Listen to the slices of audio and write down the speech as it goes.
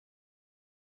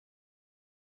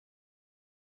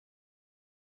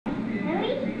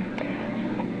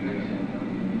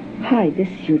Hi, this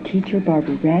is your teacher,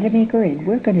 Barbara Rademacher, and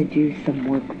we're going to do some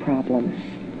work problems.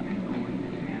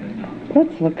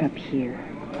 Let's look up here.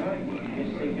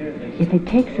 If it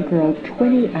takes a girl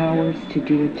 20 hours to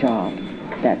do a job,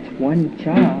 that's one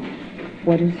job,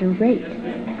 what is her rate?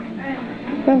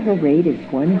 Well, her rate is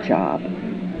one job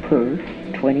per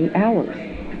 20 hours,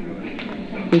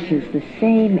 which is the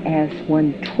same as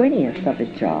 1/20th of a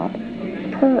job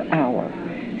per hour.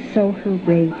 So her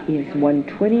rate is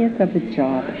 1/20th of a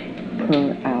job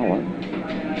per hour.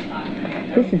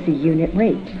 This is a unit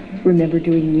rate. Remember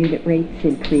doing unit rates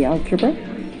in pre-algebra?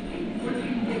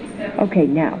 Okay,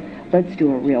 now let's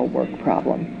do a real work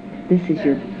problem. This is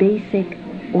your basic,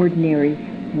 ordinary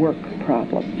work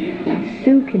problem.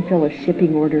 Sue can fill a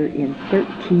shipping order in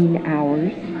 13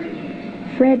 hours.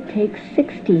 Fred takes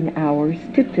 16 hours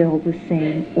to fill the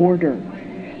same order.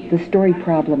 The story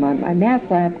problem on my math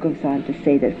lab goes on to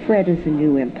say that Fred is a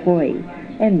new employee,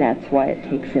 and that's why it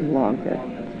takes him longer.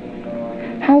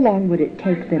 How long would it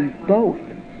take them both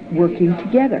working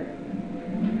together?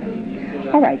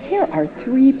 All right, here are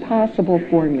three possible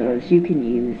formulas you can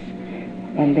use,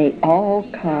 and they all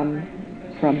come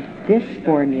from this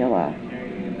formula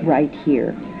right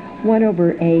here. 1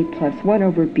 over A plus 1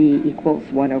 over B equals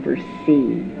 1 over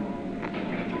C,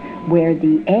 where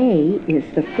the A is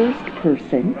the first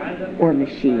person or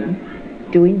machine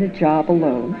doing the job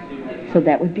alone, so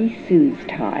that would be Sue's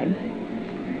time,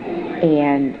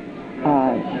 and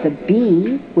the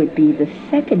B would be the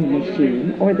second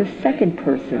machine or the second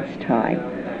person's time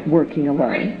working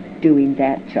alone doing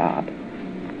that job,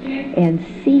 and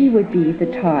C would be the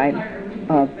time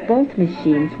of both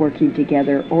machines working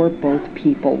together or both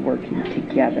people working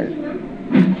together.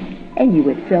 And you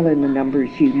would fill in the numbers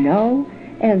you know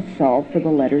and solve for the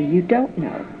letter you don't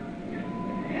know.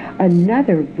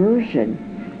 Another version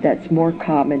that's more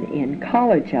common in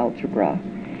college algebra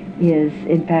is,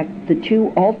 in fact, the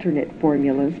two alternate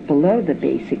formulas below the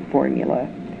basic formula.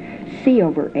 C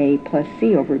over A plus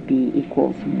C over B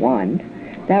equals 1.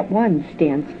 That 1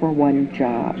 stands for one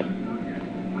job.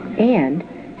 And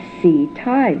C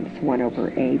times 1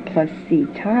 over A plus C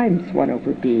times 1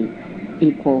 over B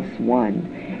equals 1.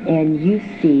 And you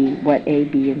see what A,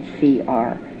 B, and C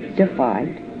are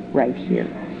defined right here.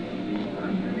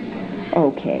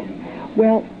 Okay,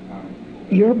 well,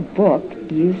 your book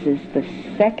uses the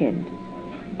second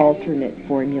alternate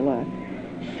formula,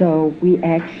 so we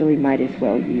actually might as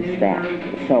well use that.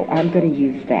 So I'm going to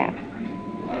use that.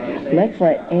 Let's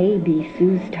let A be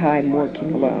Sue's time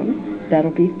working alone.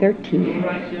 That'll be 13.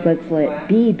 Let's let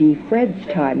B be Fred's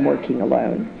time working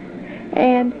alone.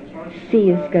 And C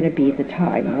is going to be the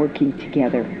time working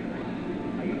together.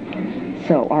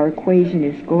 So our equation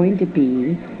is going to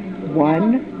be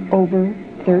 1 over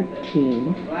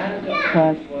 13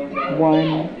 plus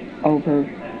 1 over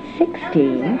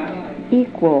 16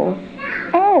 equals,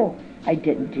 oh, I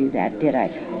didn't do that, did I?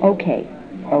 Okay,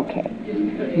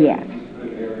 yeah.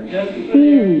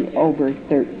 C over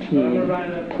 13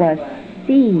 plus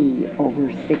C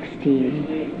over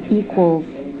 16 equals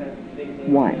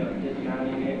 1.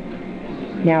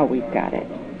 Now we've got it.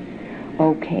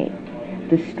 Okay,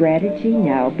 the strategy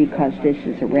now, because this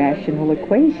is a rational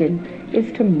equation,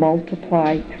 is to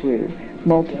multiply through.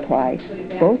 Multiply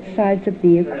both sides of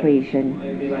the equation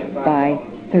by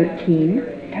 13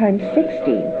 times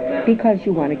 16, because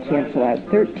you want to cancel out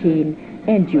 13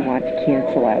 and you want to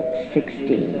cancel out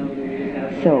 16.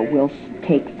 So we'll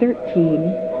take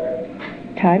 13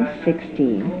 times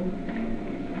 16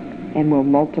 and we'll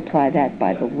multiply that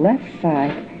by the left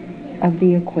side of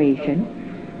the equation.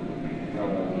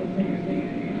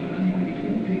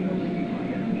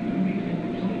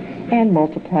 And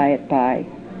multiply it by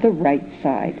the right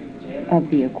side of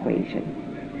the equation.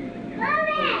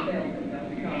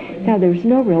 Now there's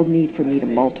no real need for me to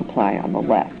multiply on the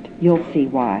left. You'll see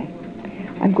why.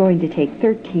 I'm going to take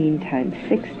 13 times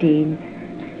 16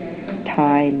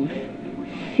 times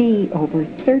C over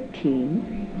 13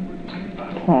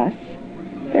 plus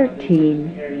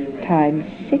 13 times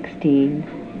 16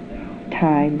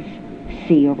 times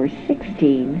C over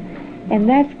 16, and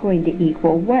that's going to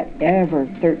equal whatever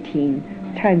 13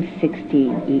 times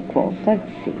 16 equals.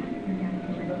 Let's see.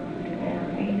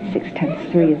 6 times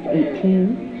 3 is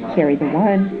 18. Carry the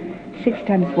 1. 6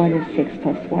 times 1 is 6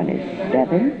 plus 1 is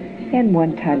 7. And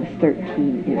 1 times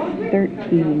 13 is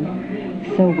 13.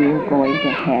 So we're going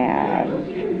to have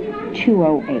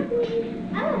 208.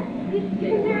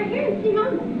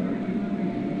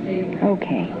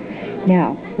 Okay.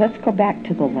 Now, let's go back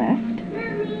to the left.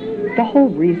 The whole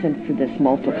reason for this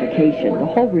multiplication, the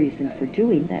whole reason for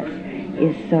doing this,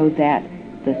 is so that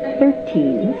the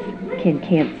 13s can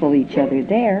cancel each other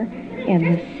there, and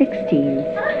the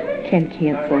 16s can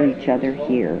cancel each other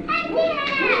here.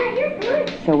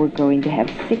 So we're going to have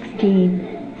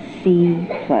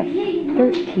 16c plus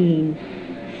 13c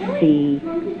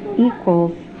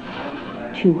equals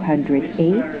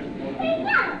 208.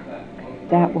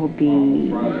 That will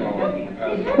be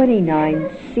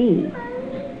 29c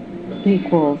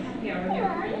equals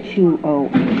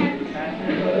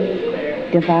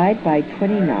 208. Divide by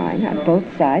 29 on both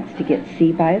sides to get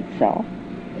c by itself.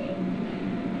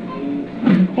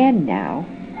 And now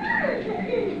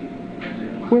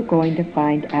we're going to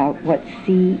find out what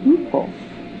c equals.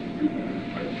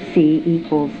 C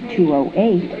equals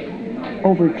 208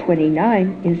 over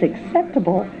 29 is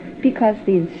acceptable because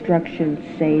the instructions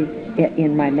say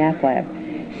in my math lab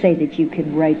say that you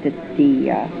can write the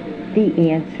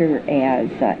answer as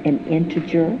an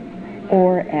integer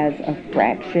or as a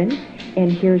fraction. And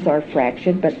here's our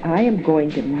fraction, but I am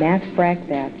going to math frac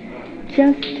that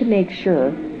just to make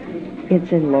sure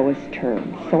it's in lowest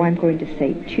terms. So I'm going to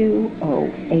say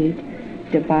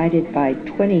 208 divided by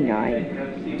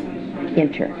 29,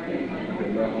 enter.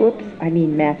 Whoops, I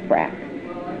mean math frac.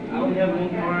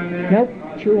 Nope,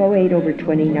 208 over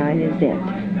 29 is it.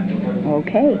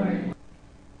 Okay.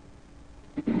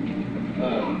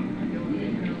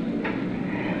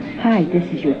 Hi,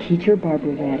 this is your teacher,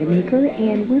 Barbara Rademacher,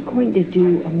 and we're going to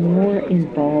do a more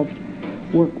involved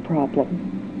work problem.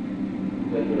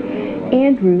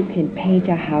 Andrew can paint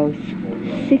a house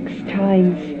 6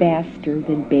 times faster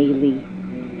than Bailey.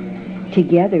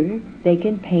 Together, they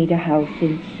can paint a house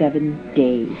in 7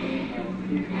 days.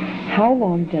 How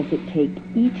long does it take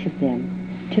each of them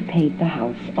to paint the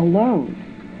house alone?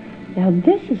 Now,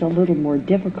 this is a little more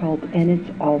difficult, and it's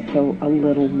also a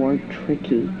little more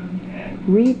tricky.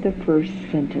 Read the first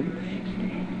sentence.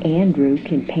 Andrew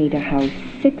can paint a house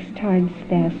 6 times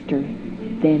faster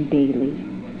than Bailey.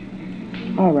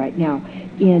 All right, now,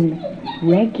 in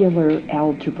regular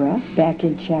algebra, back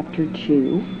in chapter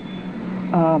 2,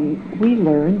 we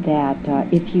learned that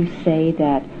if you say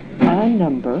that a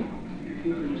number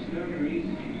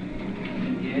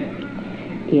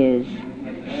is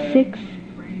 6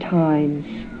 times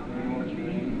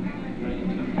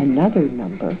another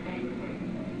number,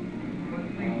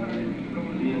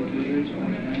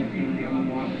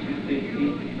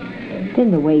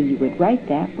 then the way you would write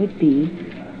that would be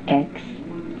x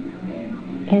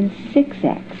and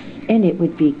 6x, and it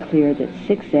would be clear that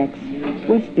 6x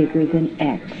was bigger than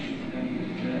x.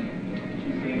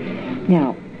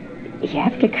 Now, you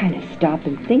have to kind of stop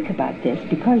and think about this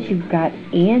because you've got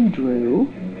Andrew,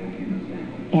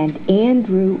 and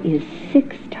Andrew is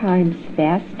 6 times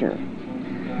faster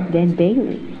than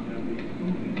Bailey.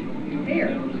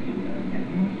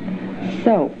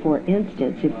 So, for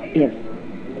instance, if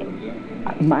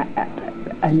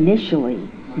initially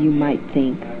you might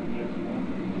think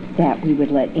that we would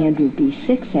let Andrew be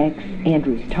 6x,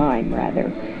 Andrew's time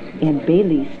rather, and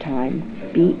Bailey's time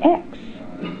be x.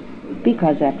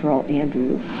 Because after all,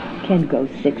 Andrew can go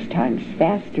 6 times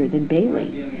faster than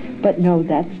Bailey. But no,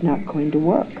 that's not going to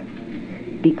work.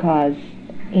 Because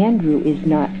Andrew is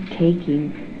not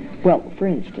taking, well, for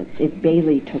instance, if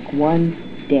Bailey took 1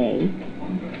 day,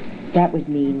 that would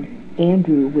mean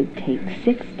Andrew would take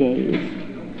 6 days.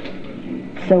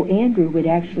 So Andrew would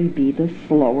actually be the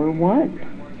slower one.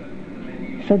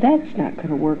 So that's not going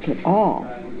to work at all.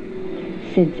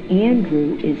 Since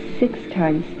Andrew is 6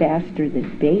 times faster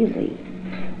than Bailey,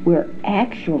 we're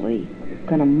actually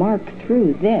going to mark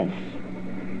through this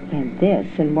and this,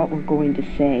 and what we're going to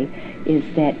say is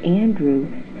that Andrew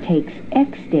takes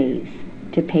X days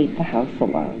to paint the house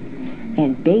alone,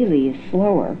 and Bailey is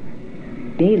slower.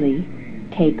 Bailey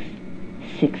takes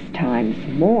 6 times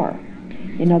more.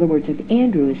 In other words, if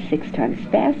Andrew is 6 times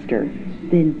faster,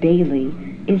 then Bailey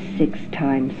is 6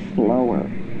 times slower.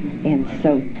 And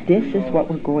so this is what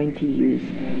we're going to use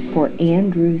for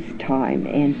Andrew's time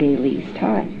and Bailey's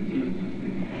time.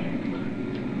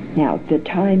 Now, the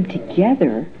time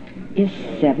together is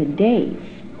 7 days.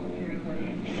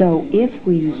 So if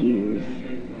we use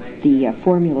the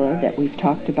formula that we've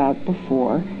talked about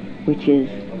before, which is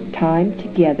time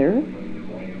together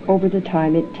over the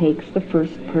time it takes the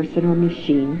first person or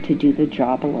machine to do the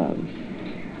job alone,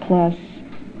 plus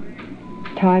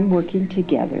time working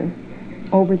together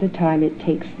over the time it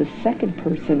takes the second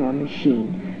person or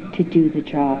machine to do the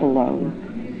job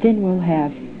alone, then we'll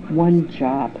have 1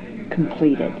 job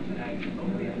completed.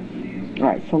 All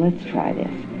right, so let's try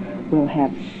this. We'll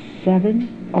have 7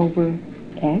 over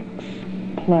x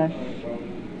plus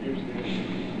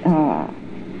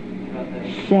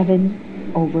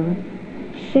 7 over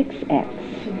 6x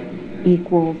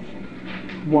equals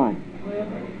 1.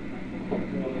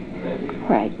 All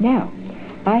right, now,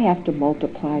 I have to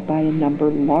multiply by a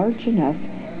number large enough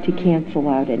to cancel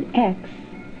out an x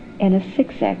and a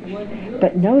 6x.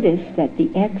 But notice that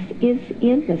the x is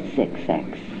in the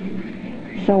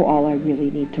 6x. So all I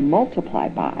really need to multiply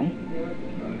by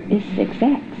is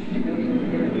 6x.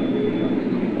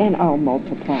 And I'll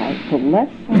multiply the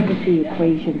left side of the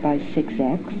equation by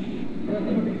 6x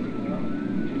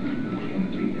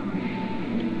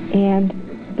and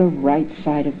the right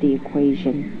side of the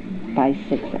equation by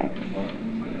 6x.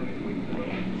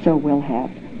 So we'll have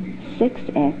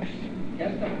 6x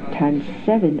times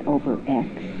 7 over x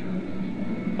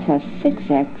plus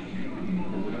 6x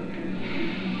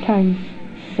times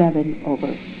 7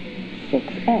 over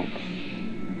 6x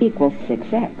equals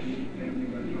 6x.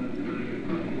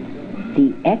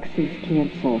 The x's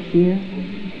cancel here,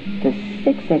 the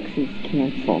 6x's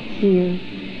cancel here,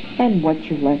 and what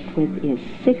you're left with is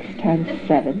 6 times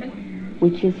 7,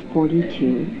 which is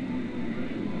 42,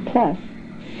 plus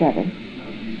 7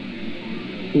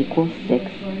 equals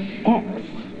 6x.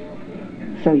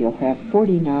 So you'll have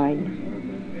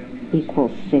 49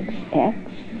 equals 6x,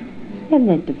 and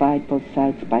then divide both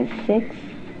sides by 6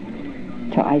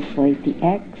 to isolate the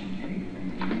x,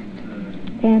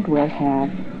 and we'll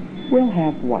have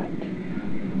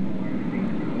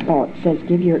 1. Oh, it says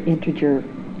give your answer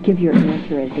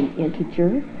as an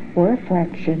integer or a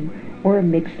fraction or a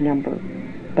mixed number,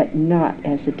 but not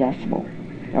as a decimal.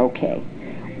 Okay,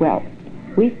 well,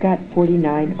 we've got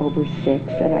 49 over 6,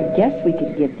 and I guess we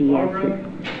could get the answer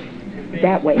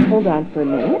that way. Hold on for a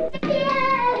minute.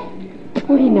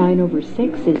 49 over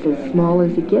 6 is as small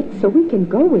as it gets, so we can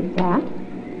go with that,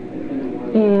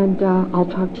 and I'll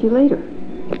talk to you later.